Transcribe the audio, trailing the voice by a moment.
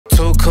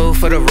Too cool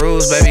for the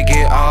rules, baby,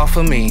 get off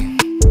of me.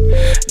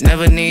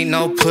 Never need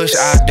no push,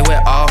 I do it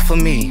all for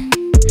me.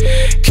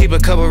 Keep a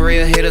couple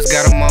real hitters,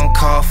 got them on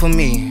call for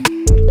me.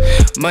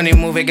 Money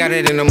moving, got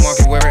it in the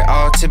market where it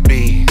ought to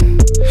be.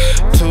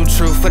 Too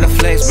true for the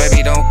flex,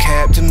 baby, don't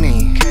cap to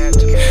me.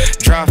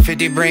 Drop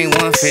 50, bring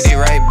 150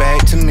 right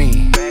back to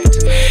me.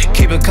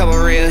 Keep a couple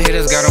real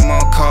hitters, got them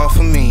on call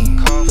for me.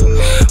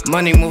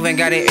 Money moving,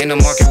 got it in the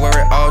market where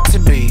it ought to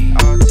be.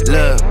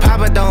 Look,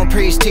 Papa don't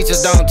preach,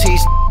 teachers don't teach.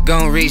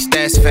 Gon' reach,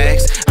 that's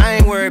facts. I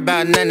ain't worried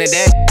about none of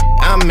that.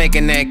 I'm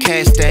making that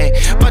cash stack.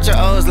 Bunch of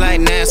O's like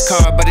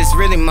NASCAR, but it's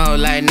really more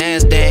like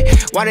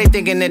NASDAQ. Why they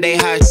thinking that they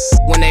hot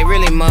when they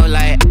really more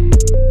like